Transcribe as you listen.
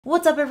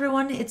What's up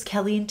everyone, it's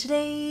Kelly and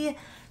today,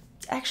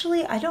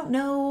 actually I don't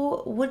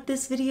know what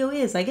this video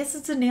is. I guess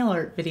it's a nail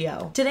art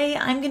video. Today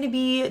I'm going to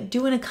be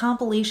doing a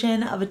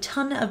compilation of a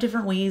ton of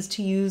different ways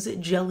to use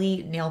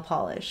jelly nail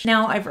polish.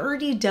 Now I've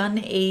already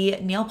done a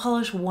nail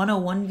polish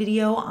 101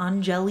 video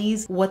on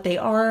jellies, what they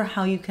are,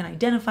 how you can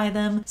identify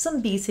them,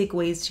 some basic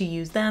ways to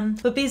use them,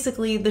 but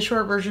basically the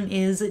short version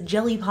is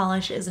jelly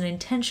polish is an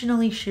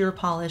intentionally sheer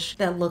polish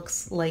that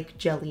looks like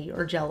jelly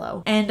or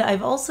jello. And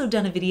I've also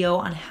done a video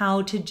on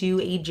how to do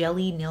a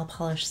jelly nail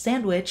polish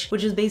sandwich,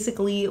 which is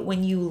basically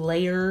when you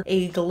layer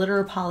a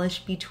glitter polish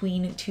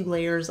between two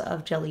layers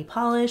of jelly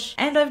polish.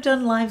 And I've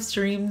done live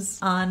streams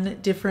on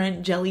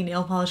different jelly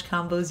nail polish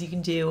combos you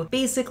can do.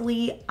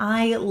 Basically,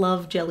 I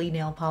love jelly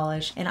nail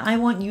polish and I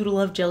want you to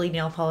love jelly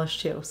nail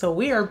polish too. So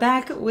we are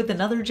back with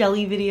another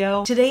jelly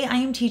video. Today I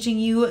am teaching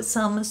you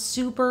some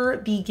super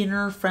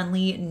beginner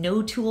friendly,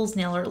 no tools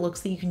nail art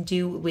looks that you can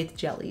do with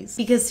jellies.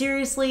 Because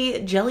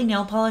seriously, jelly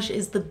nail polish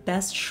is the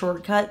best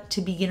shortcut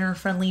to beginner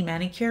friendly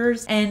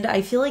manicures, and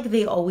I feel like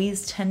they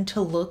always tend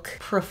to look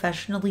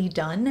professionally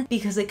done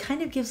because it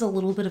kind of gives a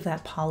little bit of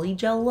that poly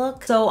gel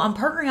look. So I'm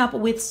partnering up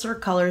with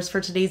Cirque Colors for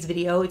today's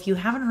video. If you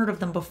haven't heard of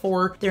them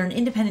before, they're an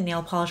independent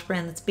nail polish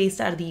brand that's based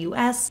out of the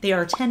US. They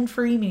are 10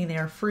 free, meaning they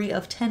are free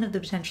of 10 of the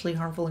potentially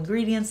harmful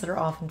ingredients that are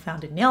often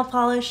found in nail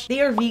polish.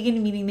 They are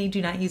vegan, meaning they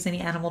do not use any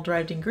animal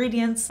derived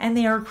ingredients, and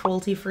they are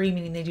cruelty free,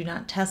 meaning they do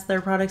not test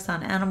their products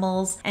on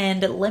animals.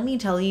 And let me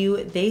tell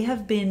you, they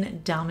have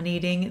been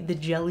dominating the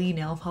jelly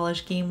nail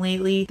polish game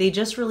lately. They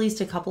just released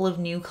a couple of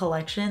new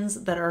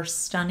collections that are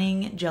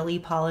stunning jelly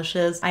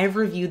polishes. I have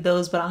reviewed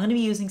those, but I'm going to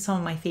be using some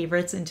of my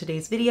favorites in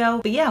today's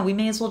video. But yeah, we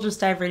may as well just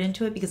dive right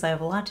into it because I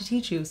have a lot to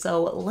teach you.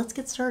 So let's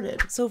get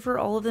started. So for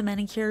all of the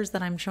manicures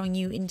that I'm showing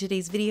you in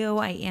today's video,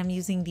 I am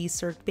using the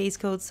Cirque base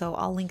coat, so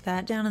I'll link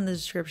that down in the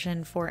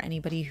description for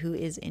anybody who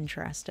is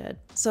interested.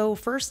 So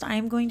first,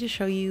 I'm going to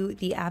show you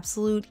the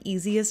absolute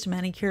easiest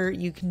manicure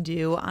you can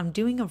do. I'm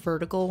doing a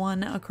vertical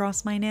one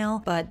across my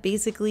nail, but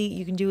basically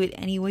you can do it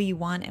any way you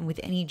want and with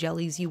any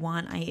jellies you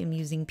want. I am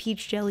using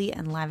peach jelly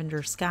and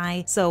lavender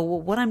sky. So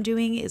what I'm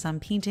doing is I'm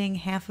painting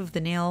half of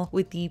the nail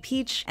with the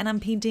peach and I'm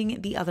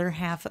painting the other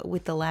half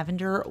with the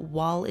lavender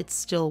while it's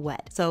still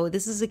wet. So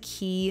this is a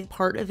key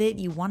part of it.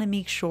 You want to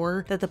make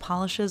sure that the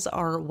polishes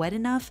are wet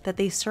enough that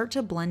they start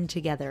to blend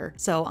together.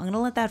 So I'm going to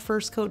let that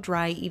first coat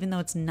dry, even though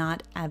it's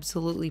not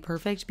absolutely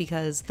perfect,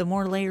 because the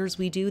more layers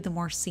we do, the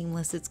more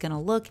seamless it's going to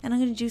look. And I'm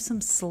going to do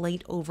some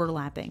slight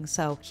overlapping.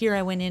 So here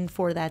I went in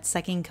for that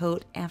second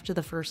coat after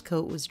the first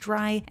coat was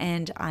dry,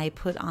 and I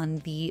put on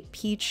the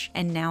peach,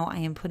 and now I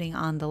am putting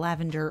on the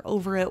lavender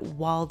over it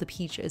while the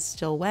peach is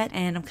still wet,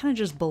 and I'm kind of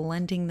just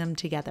blending them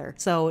together.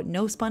 So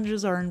no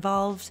sponges are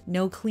involved,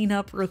 no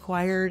cleanup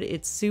required.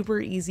 It's super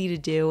easy to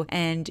do,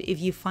 and if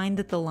you find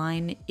that the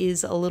line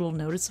is a little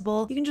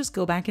noticeable, you can just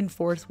go back and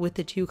forth with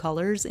the two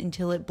colors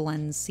until it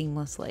blends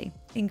seamlessly.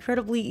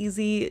 Incredibly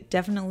easy,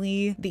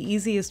 definitely the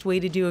easiest way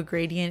to do a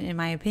gradient in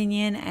my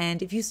opinion.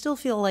 And if you still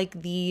feel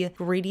like the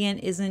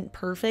gradient isn't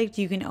perfect,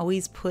 you can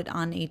always put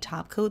on a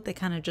top coat that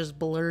kind of just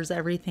blurs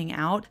everything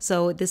out.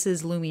 So this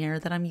is Lumiere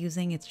that I'm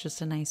using. It's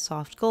just a nice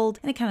soft gold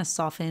and it kind of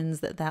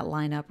softens that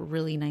line up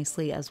really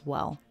nicely as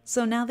well.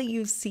 So now that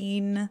you've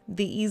seen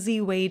the easy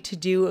way to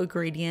do a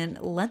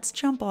gradient, let's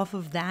jump off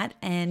of that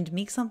and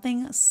make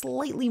something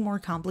slightly more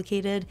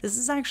complicated. This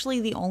is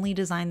actually the only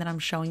design that I'm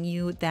showing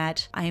you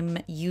that I'm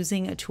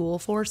using a tool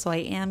for. So I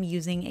am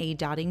using a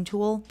dotting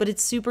tool, but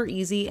it's super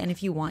easy. And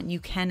if you want, you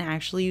can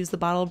actually use the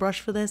bottle brush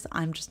for this.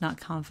 I'm just not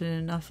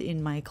confident enough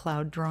in my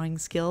cloud drawing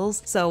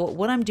skills. So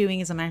what I'm doing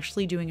is I'm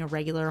actually doing a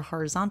regular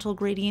horizontal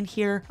gradient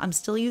here. I'm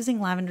still using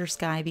Lavender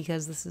Sky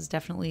because this is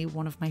definitely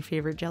one of my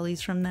favorite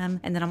jellies from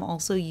them. And then I'm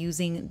also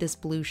using this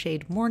blue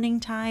shade Morning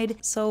Tide.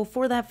 So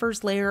for that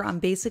first layer, I'm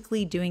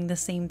basically doing the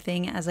same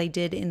thing as I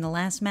did in the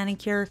last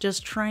manicure,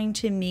 just trying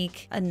to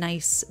make a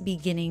nice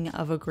beginning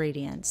of a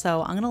gradient.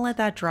 So I'm gonna let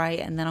that dry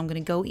and then I'm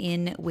gonna go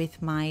in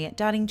with my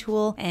dotting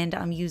tool and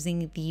I'm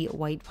using the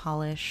white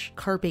polish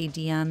Carpe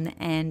Diem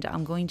and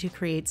I'm going to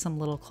create some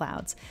little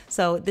clouds.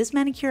 So this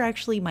manicure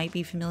actually might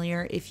be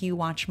familiar if you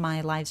watch my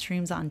live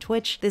streams on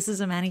Twitch. This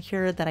is a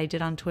manicure that I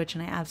did on Twitch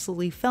and I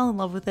absolutely fell in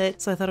love with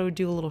it. So I thought I would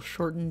do a little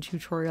shortened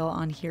tutorial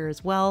on here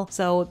as well.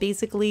 So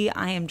basically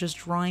I am just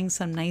drawing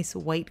some nice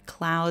white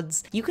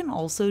clouds. You can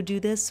also do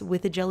this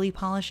with a jelly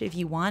polish if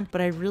you want, but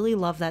I really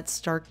love that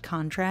stark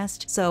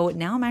contrast. So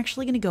now I'm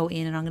actually going to go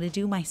in and I'm going to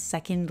do my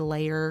second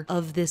layer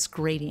of this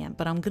gradient,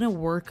 but I'm going to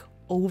work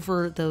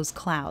over those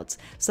clouds.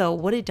 So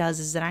what it does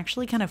is it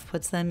actually kind of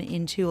puts them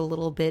into a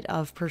little bit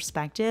of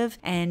perspective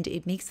and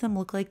it makes them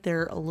look like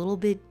they're a little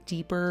bit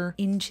deeper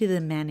into the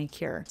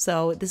manicure.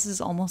 So this is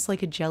almost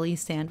like a jelly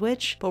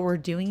sandwich, but we're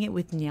doing it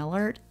with nail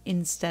art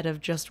instead of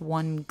just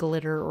one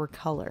glitter or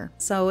color.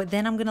 So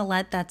then I'm gonna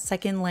let that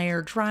second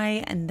layer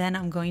dry and then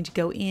I'm going to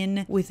go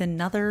in with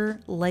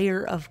another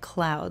layer of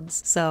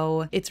clouds.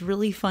 So it's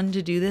really fun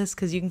to do this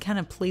because you can kind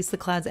of place the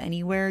clouds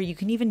anywhere. You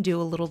can even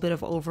do a little bit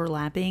of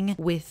overlapping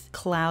with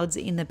clouds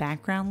in the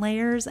background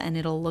layers and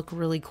it'll look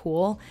really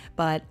cool,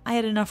 but I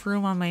had enough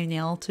room on my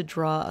nail to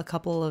draw a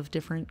couple of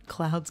different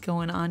clouds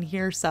going on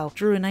here, so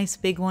drew a nice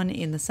big one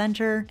in the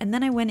center, and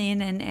then I went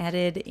in and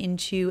added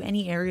into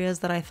any areas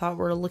that I thought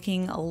were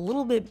looking a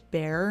little bit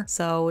bare.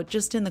 So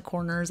just in the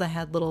corners I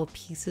had little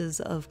pieces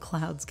of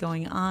clouds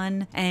going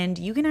on, and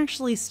you can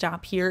actually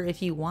stop here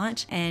if you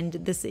want, and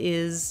this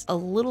is a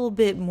little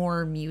bit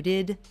more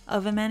muted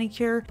of a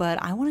manicure,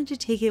 but I wanted to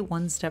take it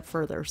one step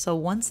further. So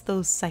once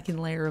those second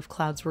layer of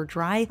clouds were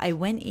dry, I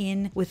went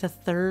in with a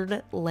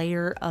third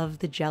layer of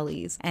the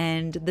jellies,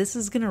 and this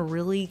is gonna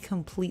really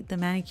complete the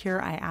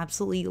manicure. I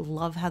absolutely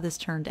love how this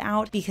turned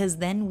out, because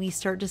then we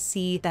start to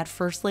see that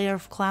first layer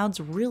of clouds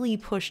really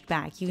pushed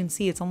back. You can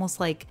see it's almost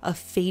like a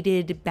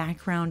faded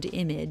background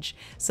image.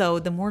 So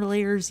the more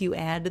layers you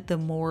add, the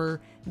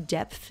more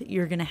depth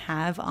you're gonna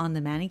have on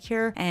the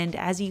manicure, and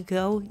as you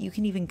go you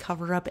can even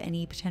cover up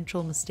any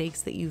potential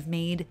mistakes that you've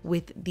made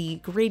with the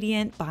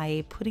gradient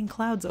by putting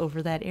clouds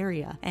over that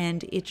area,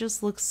 and it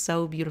just looks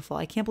so beautiful.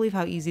 I can't believe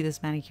how easy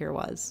this manicure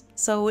was.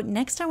 So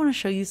next I want to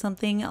show you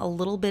something a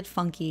little bit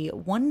funky.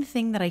 One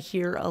thing that I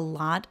hear a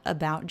lot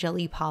about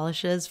jelly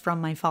polishes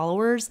from my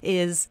followers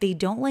is they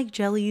don't like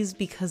jellies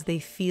because they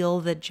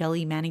feel that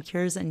jelly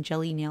manicures and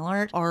jelly nail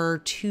art are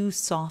too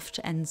soft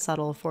and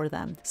subtle for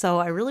them. So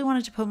I really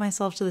wanted to put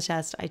myself to the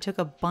test. I took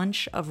a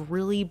bunch of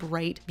really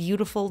bright,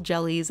 beautiful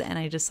jellies, and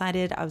I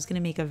decided I was going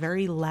to make a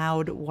very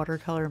loud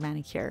watercolor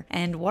manicure.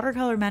 And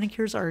watercolor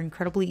manicures are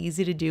incredibly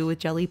easy to do with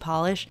jelly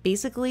polish.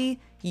 Basically,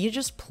 you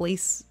just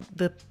place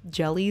the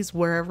jellies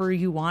wherever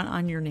you want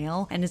on your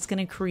nail, and it's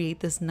going to create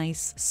this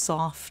nice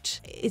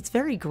soft, it's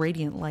very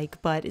gradient like,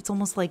 but it's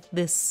almost like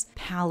this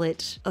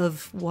palette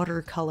of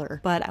watercolor,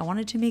 but I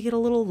wanted to make it a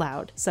little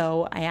loud.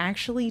 So I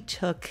actually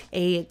took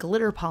a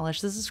glitter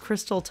polish. This is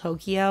Crystal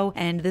Tokyo,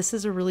 and this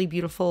is a really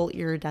beautiful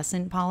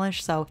iridescent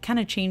polish, so it kind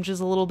of changes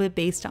a little bit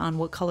based on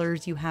what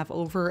colors you have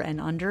over and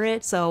under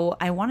it. So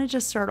I wanted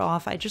to start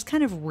off, I just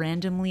kind of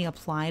randomly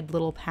applied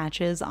little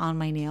patches on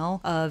my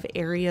nail of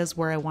areas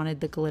where I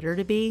wanted the glitter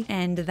to be,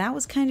 and that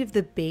was kind of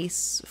the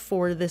base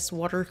for this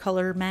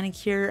watercolor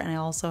manicure. And I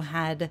also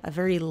had a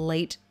very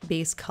light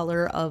base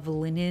color of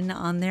linen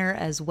on there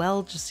as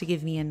well, just to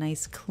give me a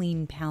nice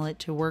clean palette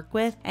to work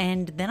with.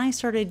 And then I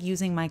started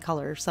using my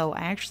colors. So I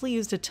actually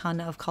used a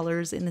ton of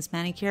colors in this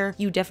manicure.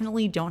 You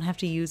definitely don't have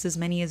to use as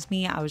many as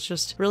me. I was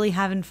just really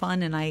having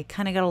fun and I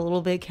kind of got a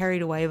little bit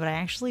carried away, but I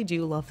actually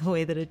do love the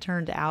way that it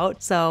turned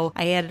out. So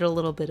I added a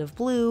little bit of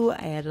blue, I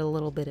added a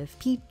little bit of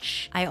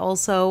peach. I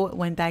also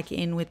went back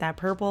in with that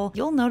purple.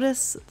 You'll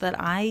notice that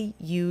I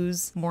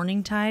use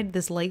Morning Tide,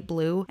 this light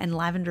blue, and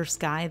Lavender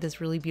Sky,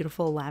 this really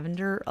beautiful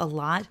lavender, a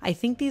lot. I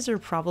think these are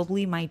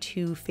probably my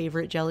two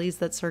favorite jellies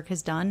that Cirque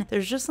has done.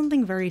 There's just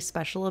something very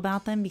special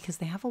about them because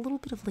they have a little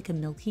bit of like a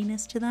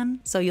milkiness to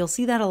them. So you'll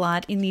see that a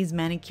lot in these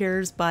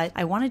manicures, but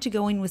I wanted to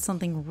go in with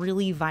something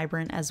really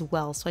vibrant as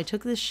well. So I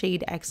took this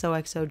shade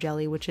XOXO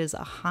Jelly, which is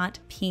a hot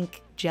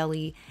pink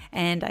jelly,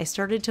 and I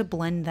started to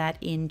blend that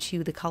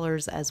into the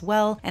colors as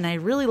well, and I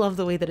really love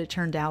the way that it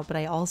turned out, but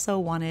I also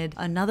wanted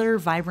another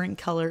vibrant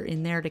color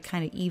in there to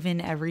kind of even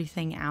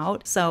everything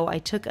out. So I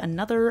took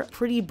another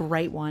pretty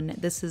bright one.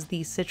 This is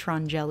the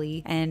Citron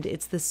Jelly, and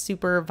it's this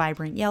super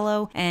vibrant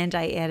yellow, and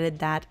I added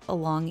that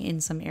along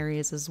in some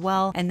areas as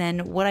well. And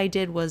then what I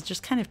did was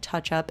just kind of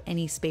touch up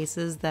any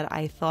spaces that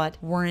I thought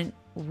weren't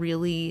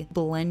really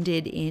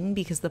blended in,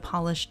 because the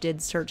polish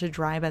did start to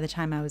dry by the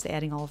time I was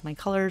adding all of my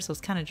colors. So I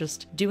was kind of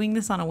just doing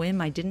this on a whim.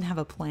 I didn't have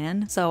a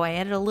plan. So I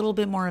added a little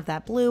bit more of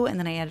that blue, and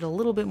then I added a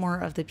little bit more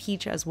of the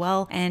peach as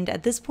well. And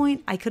at this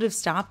point I could have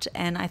stopped,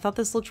 and I thought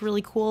this looked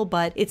really cool,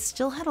 but it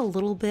still had a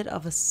little bit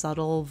of a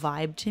subtle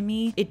vibe to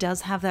me. It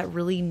does have that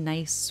really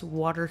nice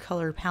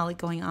watercolor palette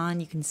going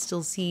on. You can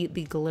still see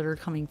the glitter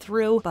coming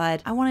through,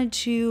 but I wanted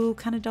to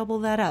kind of double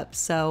that up.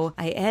 So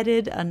I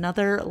added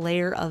another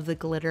layer of the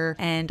glitter,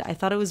 and I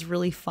thought it was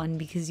really fun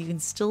because you can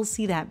still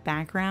see that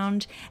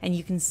background and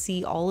you can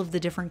see all of the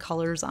different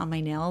colors on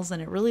my nails,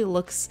 and it really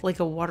looks like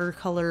a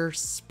watercolor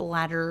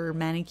splatter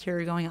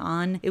manicure going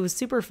on. It was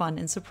super fun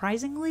and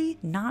surprisingly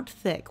not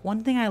thick.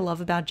 One thing I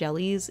love about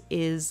jellies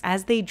is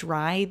as they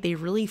dry, they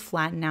really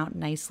flatten out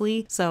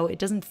nicely, so it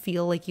doesn't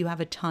feel like you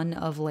have a ton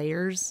of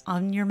layers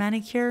on your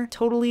manicure.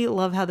 Totally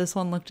love how this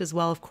one looked as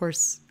well. Of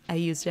course, I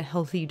used a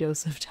healthy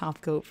dose of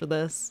top coat for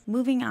this.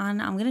 Moving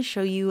on, I'm going to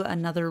show you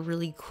another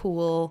really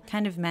cool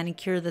kind of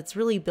manicure that's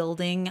really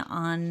building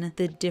on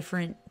the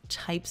different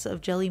types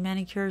of jelly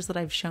manicures that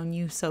I've shown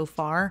you so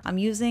far. I'm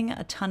using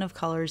a ton of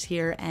colors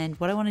here, and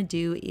what I want to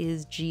do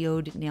is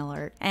geode nail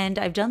art. And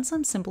I've done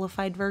some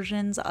simplified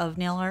versions of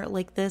nail art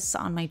like this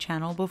on my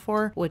channel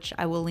before, which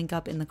I will link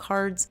up in the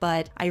cards,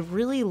 but I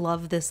really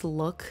love this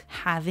look,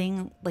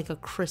 having like a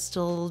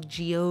crystal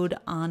geode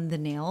on the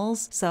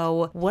nails.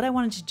 So what I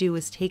wanted to do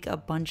is take a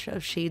bunch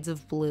of shades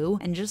of blue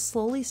and just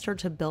slowly start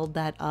to build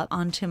that up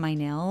onto my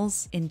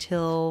nails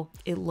until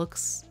it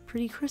looks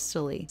pretty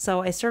crystally.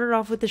 So I started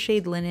off with the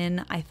shade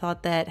Linen. I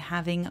thought that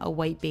having a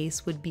white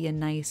base would be a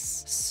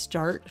nice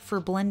start for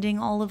blending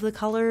all of the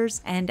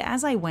colors. And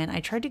as I went,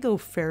 I tried to go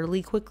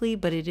fairly quickly,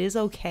 but it is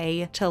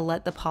okay to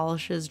let the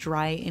polishes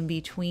dry in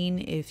between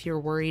if you're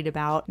worried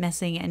about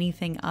messing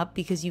anything up,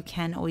 because you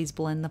can always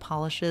blend the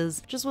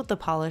polishes just with the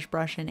polish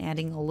brush and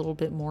adding a little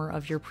bit more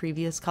of your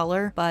previous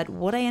color. But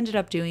what I ended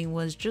up doing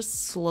was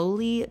just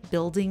slowly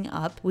building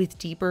up with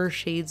deeper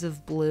shades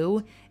of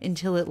blue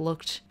until it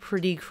looked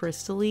pretty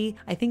crystally.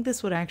 I think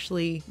this would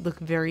actually look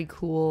very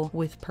cool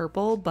with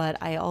purple, but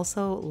I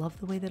also love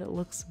the way that it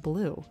looks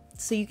blue.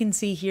 So you can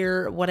see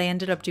here what I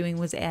ended up doing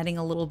was adding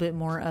a little bit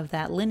more of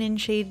that Linen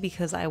shade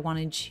because I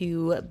wanted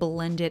to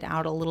blend it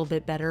out a little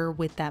bit better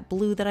with that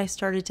blue that I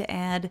started to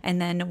add.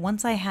 And then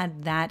once I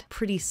had that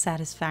pretty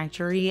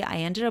satisfactory, I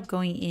ended up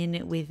going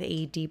in with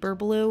a deeper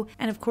blue.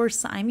 And of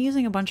course, I'm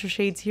using a bunch of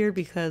shades here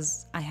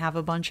because I have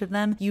a bunch of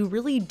them. You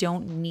really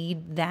don't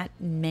need that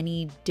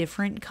many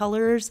different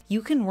colors.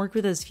 You can work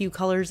with as few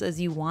colors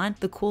as you want.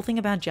 The cool thing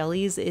about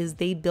jellies is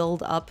they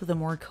build up the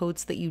more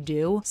coats that you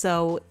do.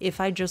 So if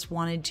I just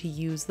wanted to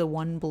use the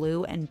one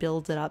blue and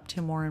build it up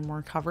to more and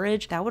more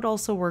coverage, that would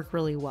also work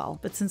really well.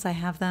 But since I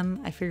have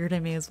them, I figured I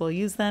may as well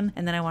use them.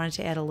 And then I wanted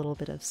to add a little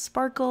bit of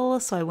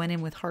sparkle, so I went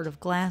in with Heart of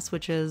Glass,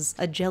 which is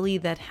a jelly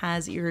that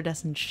has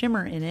iridescent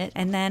shimmer in it.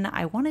 And then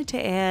I wanted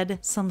to add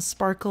some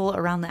sparkle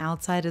around the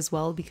outside as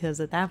well, because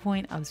at that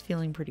point I was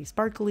feeling pretty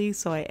sparkly,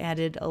 so I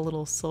added a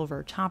little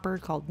silver topper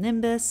called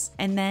Nimbus.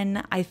 And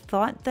then I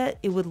thought that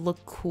it would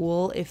look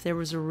cool if there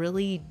was a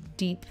really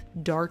deep,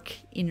 dark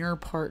inner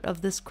part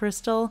of this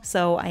crystal.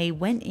 So I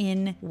went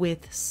in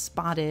with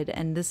Spotted,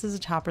 and this is a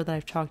topper that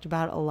I've talked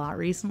about a lot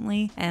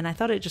recently, and I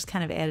thought it just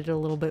kind of added a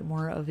little bit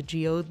more of a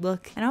geode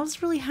look, and I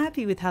was really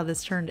happy with how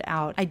this turned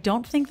out. I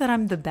don't think that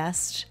I'm the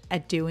best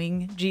at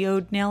doing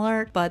geode nail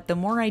art, but the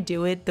more I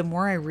do it, the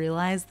more I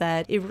realize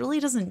that it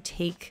really doesn't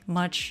take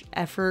much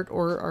effort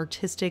or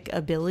artistic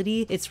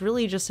ability. It's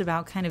really just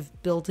about kind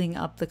of building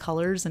up the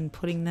colors and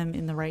putting them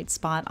in the right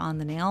spot on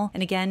the nail.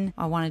 And again,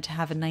 I wanted to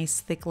have a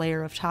nice thick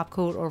layer of top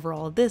coat over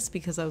all of this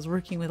because I was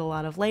working with a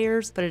lot of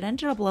layers, but it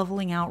ended up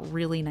leveling out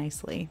really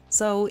nicely.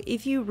 So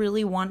if you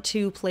really want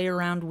to play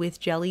around with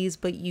jellies,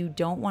 but you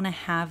don't want to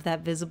have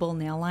that visible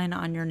nail line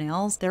on your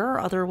nails, there are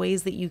other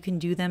ways that you can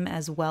do them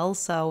as well.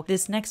 So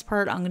this next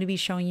part, I'm going to be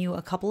showing you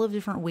a couple of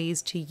different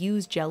ways to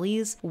use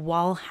jellies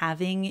while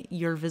having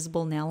your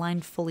visible nail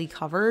line fully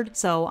covered.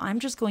 So I'm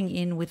just going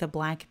in with a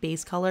black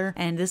base color,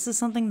 and this is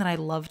something that I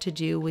love to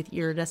do with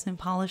iridescent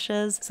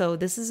polishes. So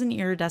this is an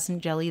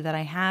iridescent jelly that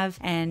I have,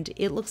 and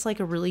it looks like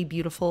a really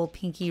beautiful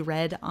pinky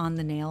red on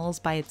the nails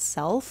by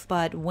itself,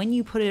 but when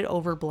you put it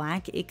over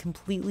black, it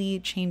completely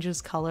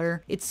changes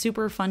color. It's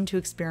super fun to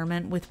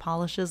experiment with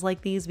polishes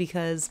like these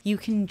because you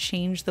can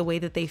change the way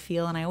that they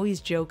feel, and I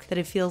always joke that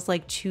it feels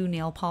like two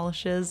nail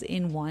polishes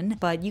in one,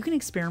 but you can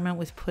experiment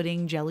with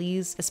putting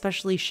jellies,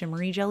 especially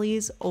shimmery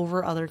jellies,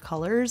 over other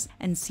colors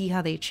and see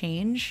how they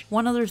change.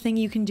 One other thing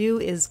you can do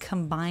is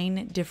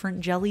combine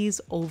different jellies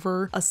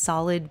over a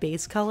solid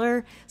base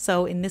color.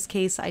 So in this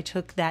case, I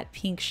took that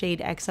pink shade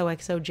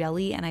XOXO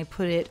jelly and I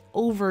put it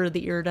over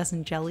the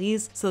iridescent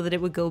jellies so that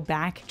it would go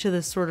back to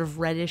this sort of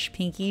reddish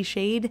pinky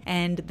shade,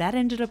 and that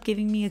ended up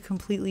giving me a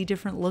completely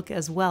different look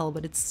as well,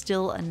 but it's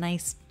still a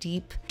nice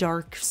deep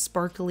dark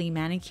sparkly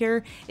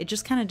manicure. It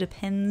just kind of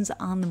depends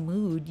on the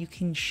mood. You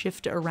can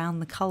shift around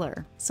the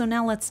color. So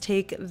now let's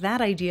take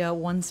that idea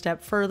one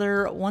step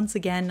further. Once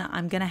again,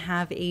 I'm gonna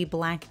have a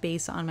black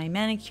base on my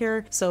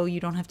manicure so you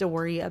don't have to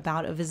worry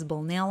about a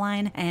visible nail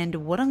line, and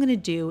what I'm gonna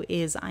do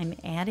is I'm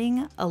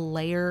adding a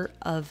layer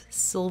of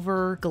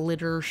silver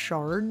glitter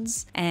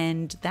shards,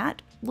 and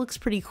that looks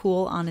pretty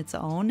cool on its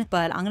own,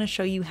 but I'm going to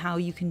show you how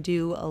you can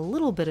do a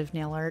little bit of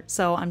nail art.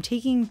 So I'm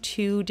taking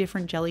two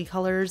different jelly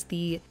colors,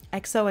 the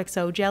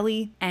XOXO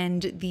jelly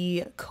and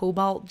the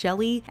Cobalt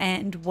Jelly,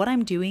 and what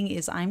I'm doing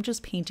is I'm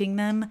just painting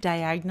them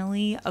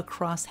diagonally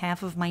across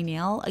half of my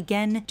nail,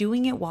 again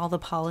doing it while the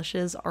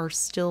polishes are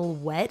still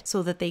wet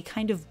so that they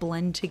kind of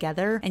blend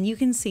together. And you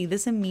can see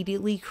this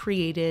immediately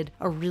created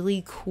a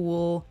really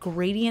cool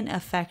gradient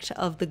effect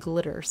of the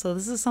glitter. So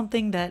this is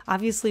something that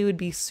obviously would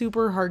be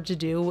super hard to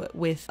do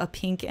with a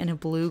pink and a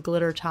blue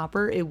glitter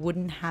topper. It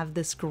wouldn't have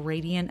this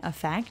gradient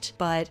effect,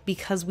 but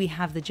because we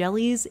have the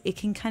jellies, it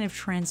can kind of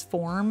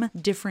transform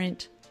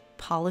different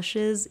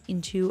polishes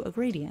into a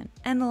gradient.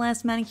 And the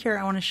last manicure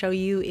I want to show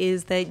you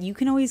is that you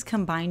can always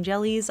combine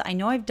jellies. I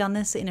know I've done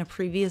this in a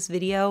previous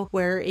video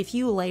where if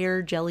you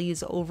layer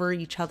jellies over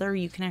each other,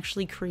 you can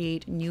actually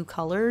create new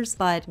colors.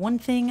 But one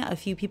thing a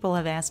few people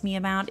have asked me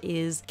about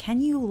is,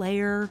 can you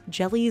layer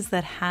jellies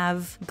that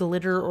have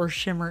glitter or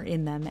shimmer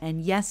in them?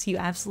 And yes, you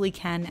absolutely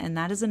can. And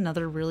that is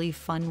another really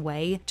fun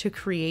way to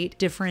create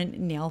different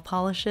nail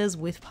polishes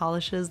with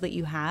polishes that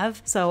you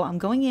have. So I'm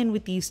going in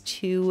with these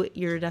two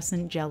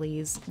iridescent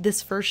jellies. This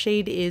first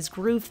shade is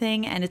Groove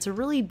Thing, and it's a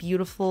really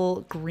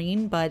beautiful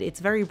green, but it's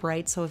very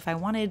bright. So if I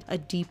wanted a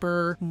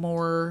deeper,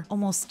 more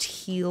almost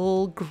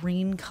teal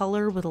green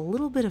color with a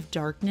little bit of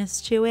darkness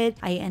to it,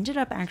 I ended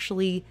up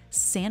actually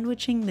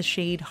sandwiching the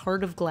shade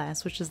Heart of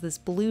Glass, which is this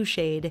blue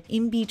shade,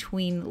 in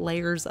between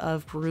layers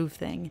of Groove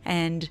Thing.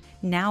 And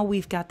now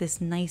we've got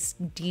this nice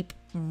deep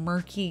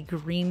murky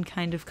green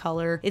kind of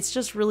color. It's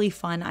just really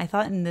fun. I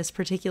thought in this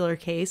particular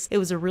case, it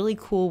was a really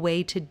cool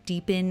way to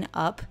deepen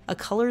up a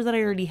color that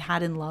I already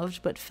had and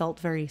loved, but felt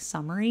very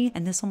summery.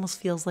 And this almost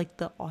feels like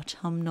the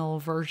autumnal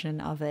version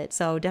of it.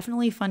 So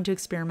definitely fun to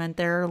experiment.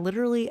 There are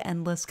literally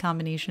endless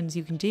combinations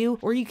you can do,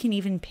 or you can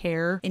even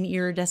pair an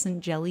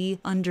iridescent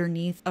jelly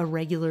underneath a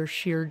regular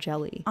sheer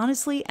jelly.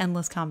 Honestly,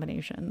 endless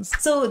combinations.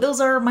 So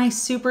those are my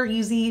super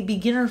easy,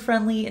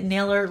 beginner-friendly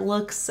nail art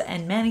looks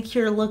and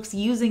manicure looks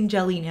using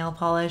jelly nail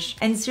polish.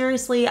 And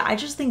seriously, I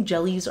just think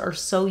jellies are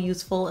so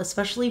useful,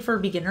 especially for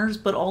beginners,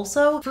 but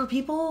also for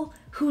people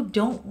who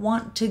don't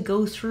want to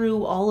go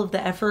through all of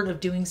the effort of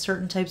doing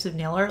certain types of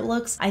nail art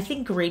looks. I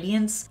think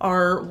gradients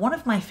are one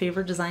of my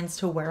favorite designs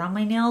to wear on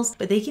my nails,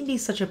 but they can be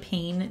such a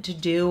pain to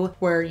do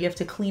where you have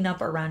to clean up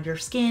around your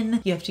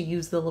skin, you have to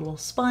use the little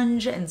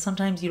sponge, and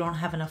sometimes you don't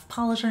have enough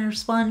polish on your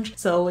sponge,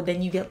 so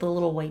then you get the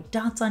little white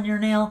dots on your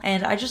nail.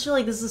 And I just feel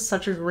like this is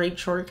such a great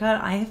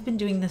shortcut. I have been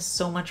doing this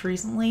so much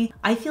recently.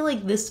 I feel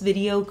like this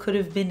video could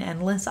have been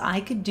endless.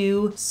 I could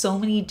do so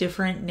many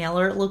different nail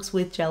art looks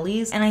with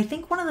jellies, and I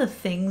think one of the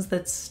things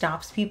that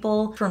stops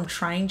people from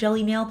trying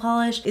jelly nail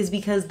polish is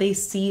because they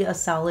see a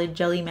solid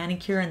jelly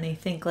manicure and they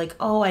think like,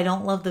 oh, I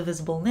don't love the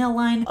visible nail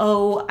line.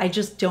 Oh, I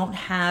just don't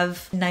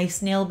have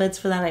nice nail beds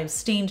for that. I have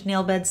stained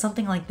nail beds,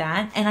 something like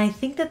that. And I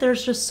think that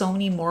there's just so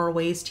many more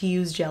ways to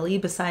use jelly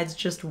besides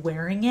just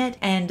wearing it.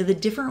 And the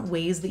different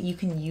ways that you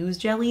can use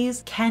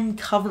jellies can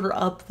cover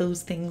up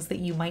those things that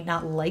you might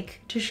not like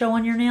to show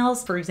on your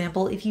nails. For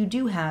example, if you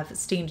do have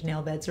stained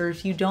nail beds or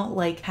if you don't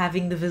like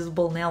having the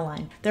visible nail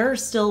line, there are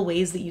still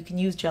ways that you can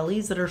use jellies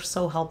that are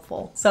so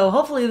helpful. So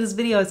hopefully this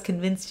video has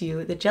convinced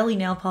you that jelly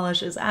nail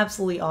polish is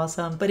absolutely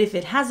awesome, but if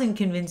it hasn't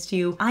convinced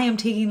you, I am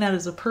taking that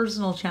as a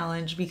personal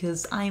challenge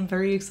because I am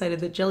very excited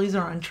that jellies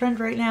are on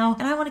trend right now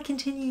and I want to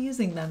continue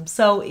using them.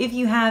 So if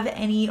you have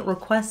any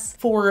requests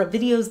for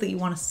videos that you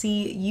want to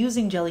see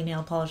using jelly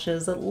nail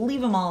polishes,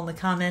 leave them all in the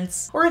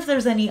comments. Or if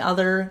there's any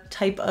other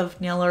type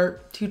of nail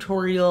art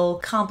tutorial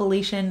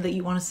compilation that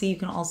you want to see, you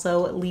can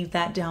also leave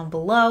that down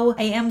below.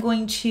 I am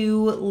going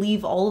to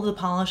leave all of the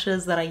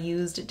polishes that I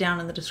used down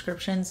in the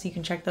description so you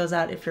can check those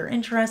out if you're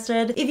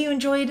interested. If you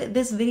enjoyed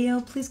this video,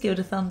 please give it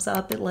a thumbs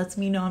up. It lets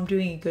me know I'm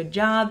doing a good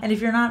job. And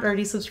if you're not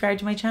already subscribed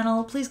to my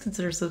channel, please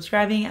consider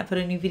subscribing. I put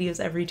out new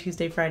videos every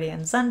Tuesday, Friday,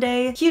 and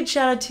Sunday. Huge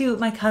shout out to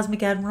my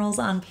Cosmic Admirals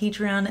on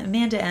Patreon,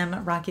 Amanda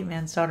M, Rocket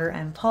Man's daughter,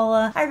 and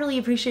Paula. I really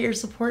appreciate your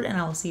support and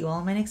I will see you all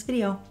in my next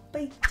video.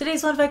 Bye.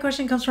 Today's fun fact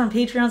question comes from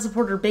Patreon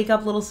supporter Bake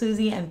Up Little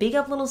Susie, and Bake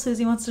Up Little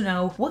Susie wants to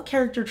know, what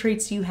character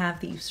traits do you have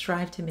that you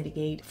strive to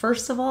mitigate?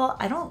 First of all,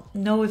 I don't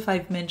know if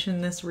I've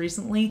mentioned this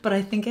recently, but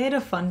I think I had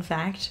a fun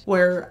fact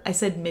where I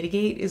said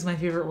mitigate is my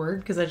favorite word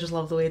because I just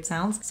love the way it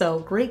sounds. So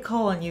great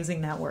call on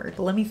using that word.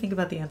 But let me think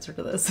about the answer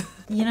to this.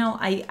 You know,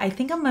 I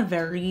think I'm a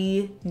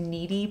very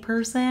needy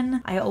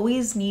person. I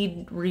always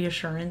need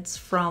reassurance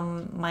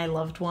from my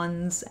loved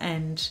ones,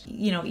 and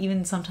you know,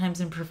 even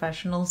sometimes in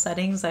professional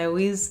settings,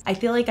 I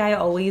feel like I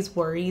always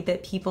worry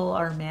that people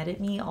are mad at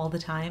me all the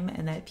time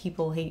and that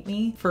people hate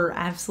me for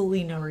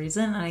absolutely no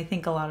reason. And I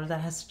think a lot of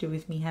that has to do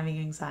with me having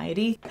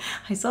anxiety.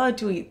 I saw a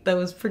tweet that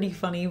was pretty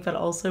funny, but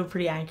also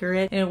pretty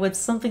accurate. And it was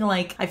something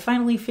like, I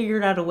finally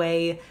figured out a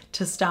way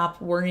to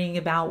stop worrying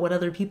about what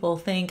other people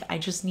think. I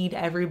just need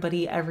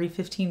everybody every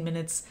 15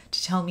 minutes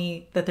to tell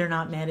me that they're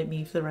not mad at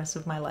me for the rest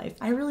of my life.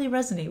 I really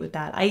resonate with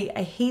that.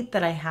 I hate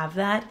that I have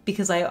that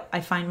because I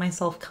find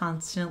myself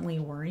constantly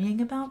worrying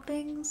about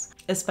things,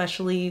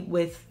 especially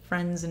with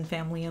friends and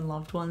family and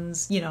loved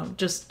ones, you know,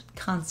 just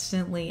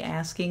constantly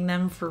asking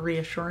them for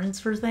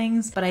reassurance for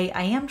things. But I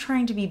am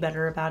trying to be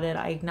better about it.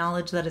 I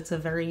acknowledge that it's a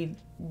very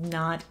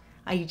not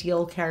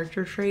ideal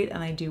character trait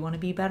and I do want to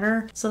be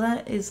better. So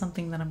that is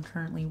something that I'm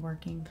currently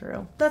working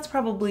through. That's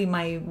probably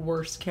my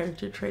worst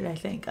character trait, I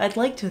think. I'd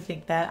like to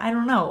think that. I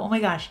don't know. Oh my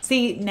gosh.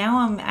 See, now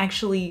I'm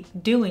actually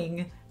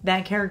doing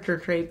that character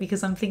trait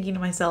because I'm thinking to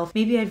myself,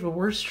 maybe I have a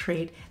worse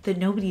trait that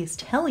nobody is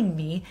telling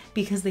me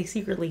because they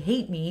secretly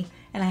hate me,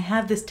 and I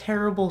have this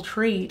terrible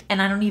trait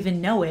and I don't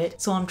even know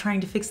it, so I'm trying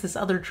to fix this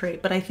other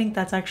trait. But I think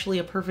that's actually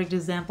a perfect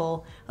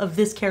example of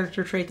this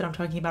character trait that I'm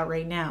talking about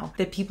right now,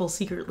 that people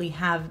secretly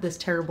have this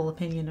terrible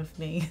opinion of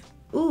me.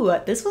 Ooh,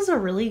 this was a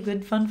really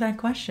good fun fact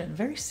question.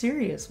 Very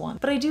serious one.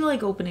 But I do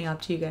like opening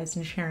up to you guys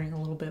and sharing a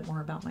little bit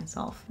more about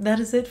myself. That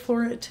is it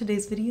for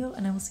today's video,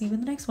 and I will see you in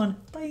the next one.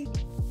 Bye!